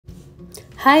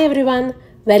Hi everyone,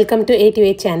 welcome to A2A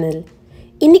channel.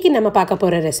 இன்னைக்கு நம்ம பார்க்க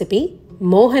போற ரெசிபி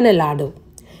மோகன லாடு.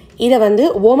 இத வந்து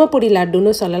ஓமப்புடி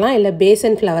லட்டுன்னு சொல்லலாம் இல்ல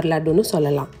பேசன் ஃப்ளவர் லட்டுன்னு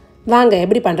சொல்லலாம். வாங்க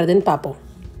எப்படி பண்றதுன்னு பாப்போம்.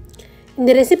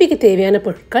 இந்த ரெசிபிக்கு தேவையான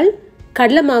பொருட்கள்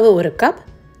கடலை மாவு 1 கப்,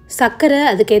 சர்க்கரை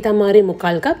அதுக்கேத்த மாதிரி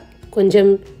 3/4 கப்,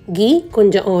 கொஞ்சம் கீ,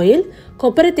 கொஞ்சம் ஆயில்,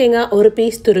 கொப்பரை தேங்காய் 1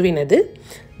 பீஸ் துருவினது,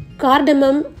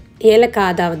 கார்டமம்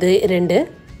ஏலக்காய் அதாவது 2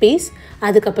 பீஸ்,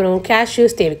 அதுக்கப்புறம்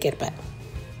cashews தேவைக்கேற்ப.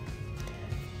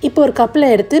 இப்போ ஒரு கப்பில்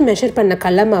எடுத்து மெஷர் பண்ண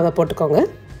கடலை மாவை போட்டுக்கோங்க.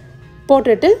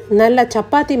 போட்டுட்டு நல்லா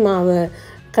சப்பாத்தி மாவு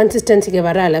கன்சிஸ்டன்சிக்கு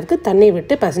வர அளவுக்கு தண்ணி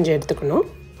விட்டு பசைஞ்சு எடுத்துக்கணும்.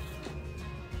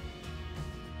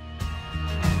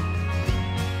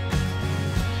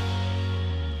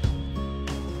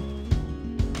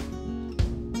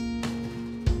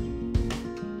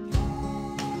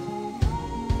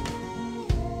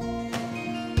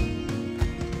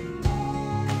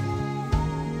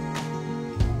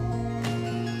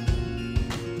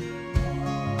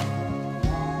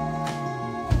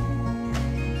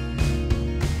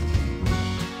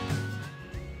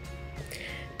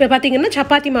 இப்போ பார்த்தீங்கன்னா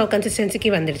சப்பாத்தி மாவு கன்சிஸ்டன்சிக்கு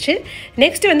வந்துடுச்சு.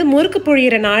 நெக்ஸ்ட் வந்து முறுக்கு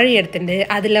புழியிற நாழி எடுத்துட்டு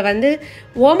அதில் வந்து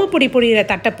ஓமப்புடி புழியிற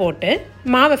தட்டை போட்டு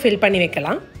மாவை ஃபில் பண்ணி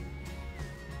வைக்கலாம்.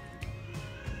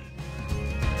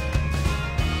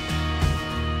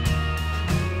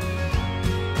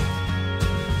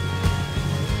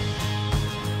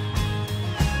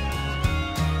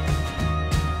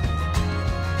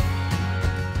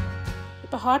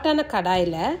 இப்போ ஹாட்டான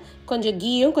கடாயில் கொஞ்சம்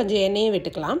கீயும் கொஞ்சம் எண்ணெயும்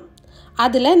விட்டுக்கலாம்.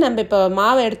 அதில் நம்ம இப்போ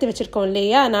மாவை எடுத்து வச்சுருக்கோம்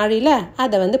இல்லையா நாழியில்,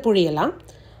 அதை வந்து புழியலாம்.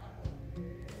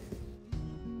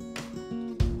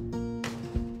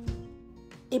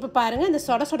 இப்போ பாருங்கள், இந்த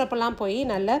சொடப்பெல்லாம் போய்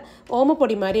நல்ல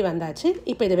ஓமப்பொடி மாதிரி வந்தாச்சு.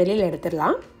 இப்போ இதை வெளியில்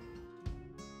எடுத்துடலாம்.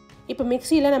 இப்போ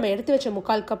மிக்சியில் நம்ம எடுத்து வச்ச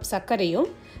 3/4 கப் சர்க்கரையும்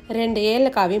 2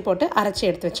 ஏலக்காவையும் போட்டு அரைச்சி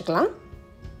எடுத்து வச்சுக்கலாம்.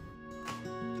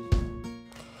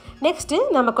 நெக்ஸ்ட்டு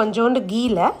நம்ம கொஞ்சோண்டு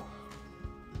கீயில்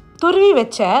துருவி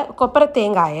வச்ச கொப்பரை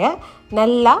தேங்காயை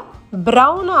நல்லா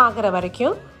ப்ரௌன் ஆகிற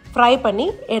வரைக்கும் ஃப்ரை பண்ணி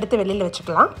எடுத்து வெளியில்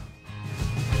வச்சுக்கலாம்.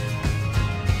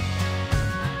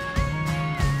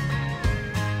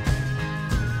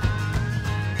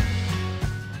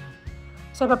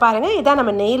 ஸோ இப்போ பாருங்கள், இதான்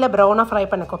நம்ம நெய்யில் ப்ரௌனாக ஃப்ரை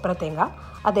பண்ண கொப்பரை தேங்காய்.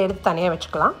 அதை எடுத்து தனியாக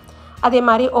வச்சுக்கலாம். அதே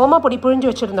மாதிரி ஓமப்பொடி புழிஞ்சு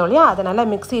வச்சுருந்தோம் இல்லையா, அதை நல்லா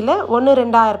மிக்சியில்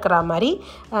 1-2 இருக்கிற மாதிரி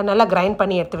நல்லா கிரைண்ட்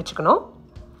பண்ணி எடுத்து வச்சுக்கணும்.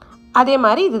 அதே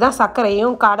மாதிரி இதுதான்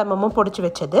சர்க்கரையும் காடமமும் பொடிச்சு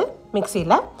வச்சது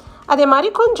மிக்சியில். அதே மாதிரி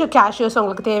கொஞ்சம் cashews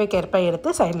உங்களுக்கு தேவைக்கேற்ப எடுத்து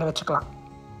சைடில் வச்சுக்கலாம்.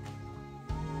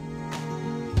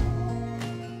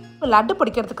 லட்டு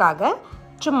பிடிக்கிறதுக்காக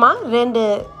சும்மா 2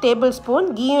 டேபிள் ஸ்பூன்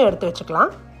கீயும் எடுத்து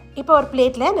வச்சுக்கலாம். இப்போ ஒரு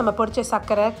பிளேட்டில் நம்ம பொடிச்ச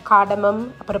சர்க்கரை, காடமம்,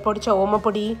 அப்புறம் பொடிச்ச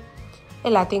ஓமப்பொடி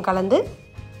எல்லாத்தையும் கலந்து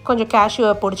கொஞ்சம்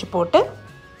cashew பொடிச்சு போட்டு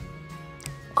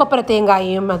கொப்பரை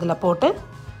தேங்காயையும் அதில் போட்டு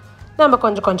நம்ம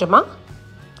கொஞ்சம் கொஞ்சமாக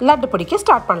லட்டு பிடிக்க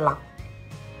ஸ்டார்ட் பண்ணலாம்.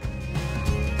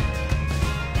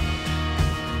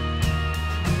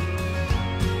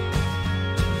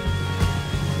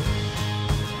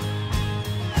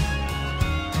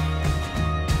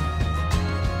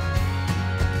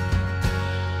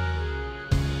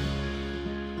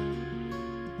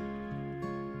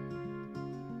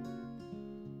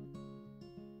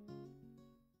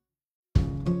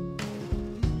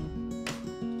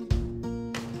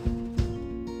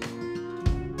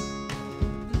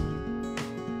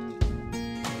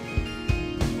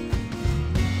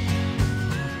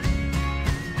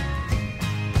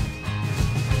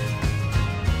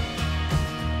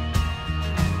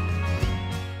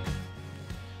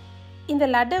 இந்த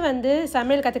லட்டை வந்து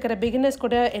சமையல் கற்றுக்கிற பிகினர்ஸ்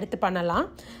கூட எடுத்து பண்ணலாம்.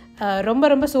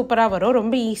 ரொம்ப சூப்பராக வரும்,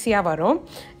 ரொம்ப ஈஸியாக வரும்.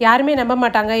 யாருமே நம்ப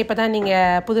மாட்டாங்க இப்போ தான்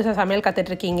நீங்கள் புதுசாக சமையல்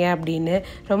கற்றுட்ருக்கீங்க அப்படின்னு.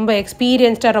 ரொம்ப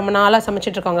எக்ஸ்பீரியன்ஸ்டாக ரொம்ப நாளாக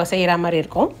சமைச்சிட்ருக்கவங்க செய்கிற மாதிரி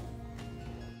இருக்கும்.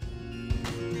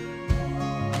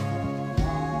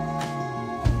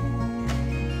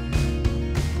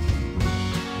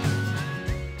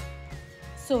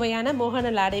 சுவையான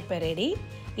மோகன லாடு இப்போ ரெடி.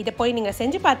 இதை போய் நீங்கள்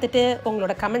செஞ்சு பார்த்துட்டு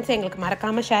உங்களோட கமெண்ட்ஸை எங்களுக்கு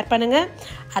மறக்காமல் ஷேர் பண்ணுங்கள்.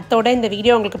 அத்தோட இந்த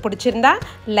வீடியோ உங்களுக்கு பிடிச்சிருந்தா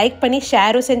லைக் பண்ணி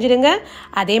ஷேரும் செஞ்சுடுங்க.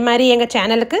 அதே மாதிரி எங்கள்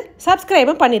சேனலுக்கு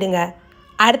சப்ஸ்கிரைபும் பண்ணிவிடுங்க.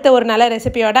 அடுத்த ஒரு நல்ல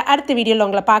ரெசிபியோட அடுத்த வீடியோவில்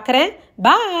உங்களை பார்க்குறேன்.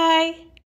 பாய்.